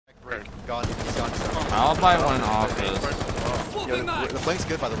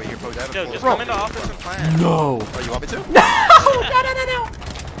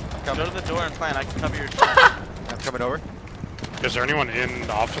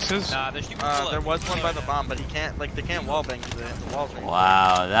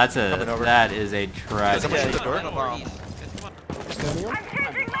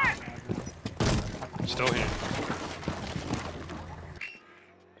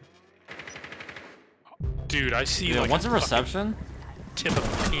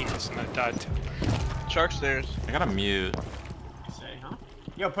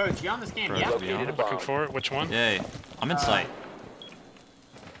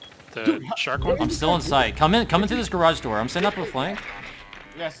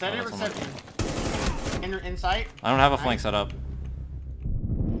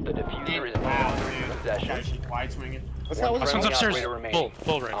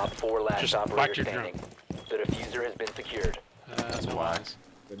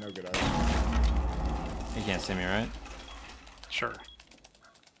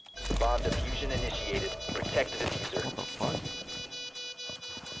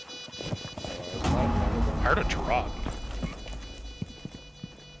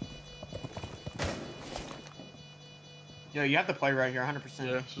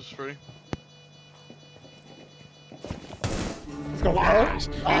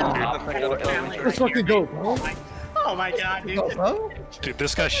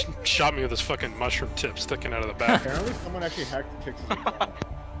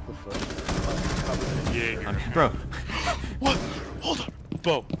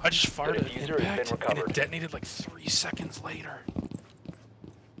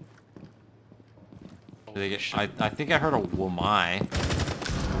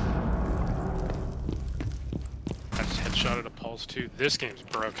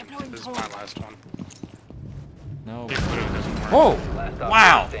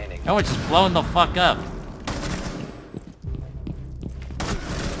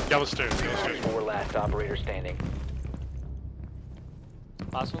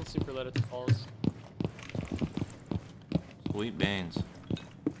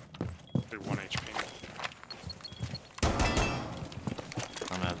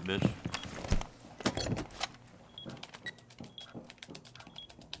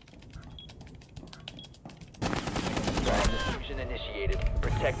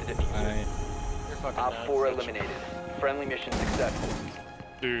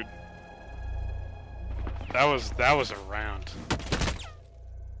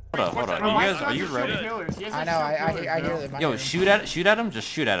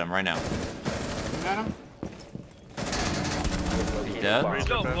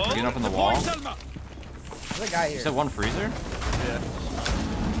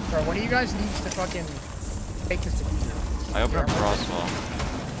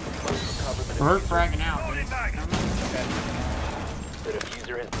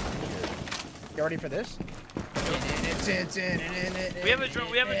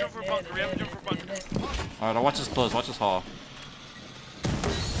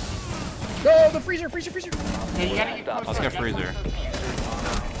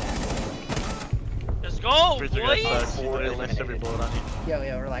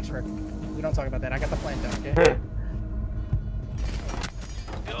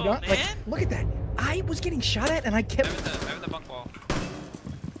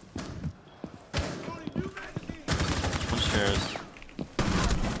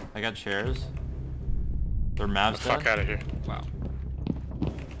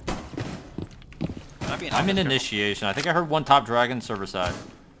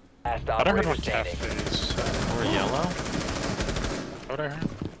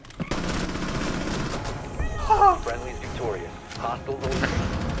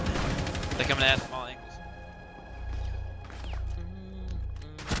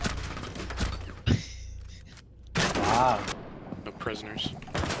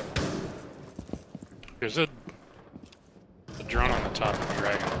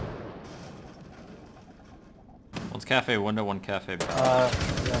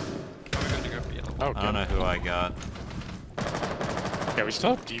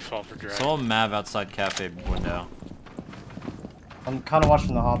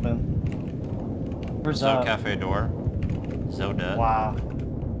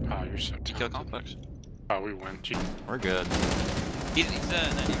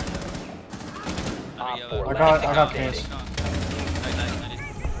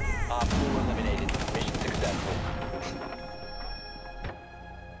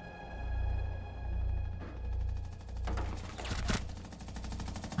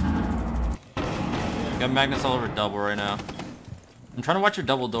Got magnets all over double right now. I'm trying to watch your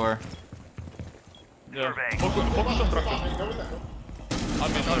double door. Yeah.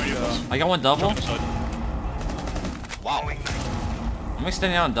 I got one double. Wow. I'm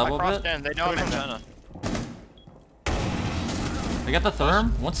extending out on double a bit. They know I'm in China. I got the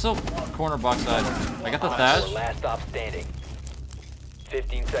therm. One's still corner box side. I got the thatch. Last stop standing.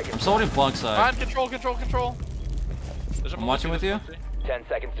 15 seconds. I'm still holding blank side. Control. I'm watching with you. 10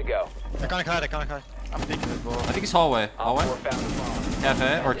 seconds to go. Iconic high. I'm thinking as well. I think he's hallway. Hallway? Op 4 found a bomb.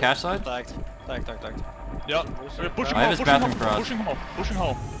 Cafe or cash side? Tagged. Yeah. I have his bathroom cross. Pushing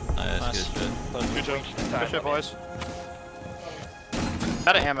hole. Nice, good shit. Good job. Good shit, boys.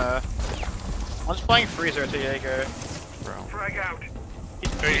 Out of ammo. I'm just playing freezer to Jaeger. Bro.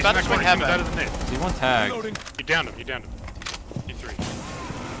 He's about to swing heaven. He one tag. You downed him.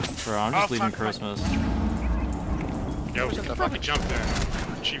 E3. Bro, I'm just leaving Christmas. Yo, we can fucking jump there.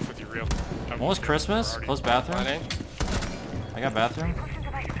 Chief with you real. What was Christmas? Close bathroom? I got bathroom.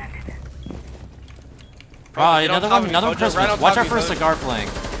 Oh, another one Christmas. Watch out for a cigar flank.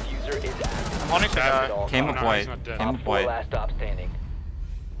 Diffuser is active. I'm on it, guy. Came up white. he's not dead. Came Op up 4 white. last stop standing.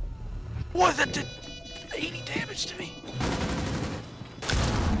 What? That did 80 damage to me.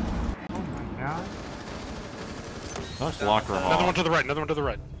 That's locker Another hall. one to the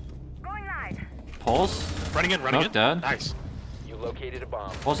right. Pulse? Running in. Dead. Nice. You located a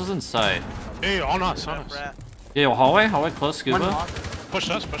bomb. Pulse is in sight. Hey, on us. Yeah, yo, hallway close, scuba. Push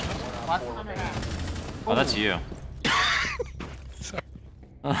us. Oh, that's you.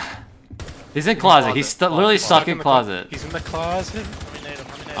 He's in closet. He's literally stuck in closet. He's in the closet.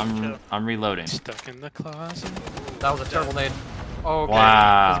 I'm reloading. Stuck in the closet. That was a terrible nade. Oh, okay.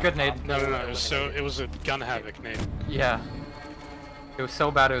 Wow. It was a good nade. No. It was a gun havoc nade. Yeah. It was so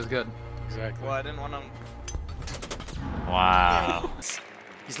bad it was good. Well, Exactly. I didn't want him. Wow.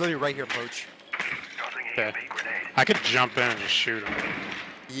 He's literally right here, Poach. Okay. I could jump in and just shoot him.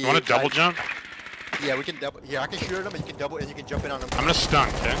 You want to Yeah, double jump? Yeah, we can double. Yeah, I can shoot at him, and you can double, and you can jump in on him. I'm gonna stun,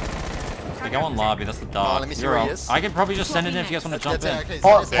 okay? I got one lobby. That's the dog. let me see You're where he out. is. I can probably just send it in if you guys want to jump in. Okay,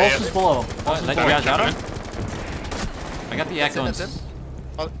 Pulse send it. is below. Oh, you guys got him? I got the echo. That's it.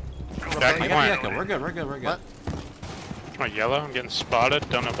 I got the echo. We're good. What? Come on, yellow. I'm getting spotted.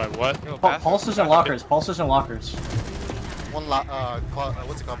 Don't know by what. Pulses and lockers. Pulses and lockers.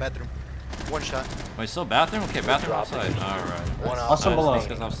 What's it called? Bathroom. One shot. Wait, still bathroom? Okay, bathroom outside. Alright. One Also below. This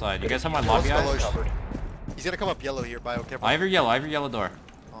guy's outside. You guys have my lobby Pulse eyes? below. He's gonna come up yellow here, bio. Careful. I have your yellow door.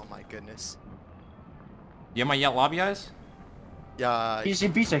 Oh my goodness. You have my lobby eyes? Yeah. He's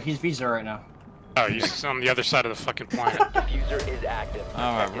in Visa. He's Visa right now. Oh, he's on the other side of the fucking planet. Diffuser is active.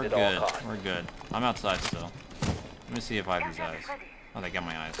 Alright, we're Protected at all good. costs. We're good. I'm outside still. Let me see if I have these eyes. Oh, they got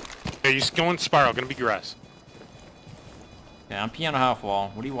my eyes. Hey, he's going spiral. Gonna be grass. Yeah, I'm piano half wall.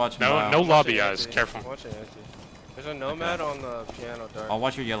 What are you watching? No lobby eyes. Careful. Watching Anti. There's a nomad on the piano door. I'll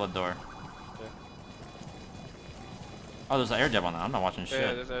watch your yellow door. Okay. Oh, there's an air jab on that. I'm not watching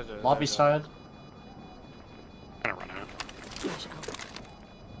Yeah, shit. there's Lobby side. Gonna run out.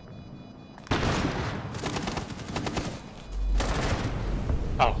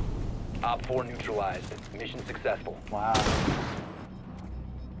 Oh. Op 4 neutralized. Mission successful. Wow.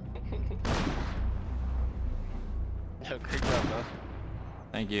 Yo, great job, man.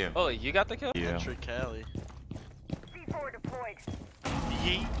 Thank you. Oh, you got the kill? Yeah. Entry Cali.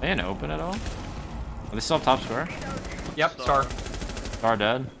 Yeet. They didn't open at all? Are they still up top square? Yep, star. Star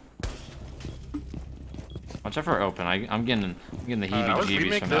dead. Watch out for open. I'm getting the we heebie-jeebies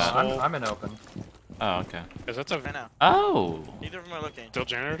make from this that. whole- I'm in open. Oh, okay. Is that a Right now. Oh! Neither of them are looking. still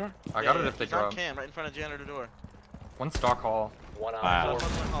janitor door? I got it if they He's on drop. cam, right in front of janitor door. One stock hall. One on Wow. 4.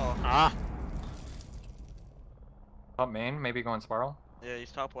 Oh, Ah. Top main, maybe going spiral. yeah,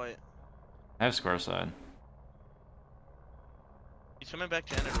 he's top white. I have square side. He's coming back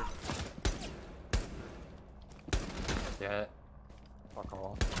janitor. Yeah. Fuck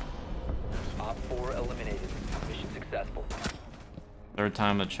all. Op 4 eliminated. Mission successful. Third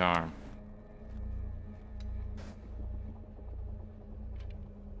time the charm.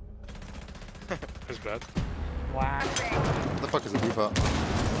 His bed. What the fuck is the default?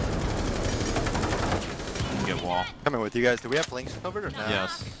 Get wall. Coming with you guys. Do we have flanks covered or not?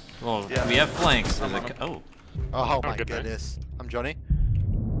 Yes. Well, Yeah. we have flanks. I'm There's on a, oh. Oh my good night. goodness. I'm Johnny.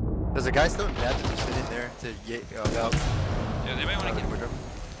 There's a guy still in bathroom just sitting there to out. Yeah, they might want to get.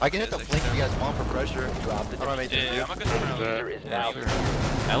 I can hit the flank if you guys want for pressure. Drop the I don't have anything to Yeah, do. I'm a good round. diffuser is now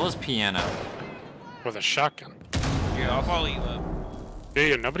Yeah, sure. Ella's piano. With a shotgun. Yeah, I'll follow you up.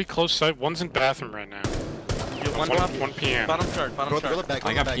 Yeah, nobody close sight. One's in bathroom right now. One piano. Bottom chart, bottom Go chart. back.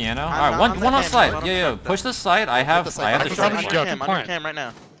 I got piano. I'm Alright, not one on on the side. cam, Yeah, I'm yeah. on Push the the side. I have the I have side. the I shot can I'm see on point. cam, I'm on point. cam right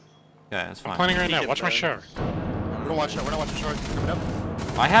now. Okay, that's fine. I'm planning right Peek now. it, Watch my bro. shower. We're not watching short. Coming up.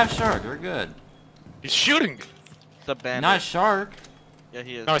 I have shark. We're good. He's shooting me. It's a bandit. Not shark. Yeah,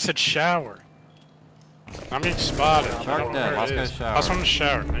 he is. No, I said shower. I'm being spotted. I Shark don't know dead. where Let's it go is. shower. Last one in the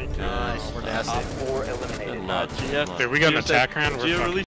shower. Thank you. Nice. We're nasty. Op 4 eliminated. Good luck. GF, Dude, we got an GF said- attack round. We're GF fucking released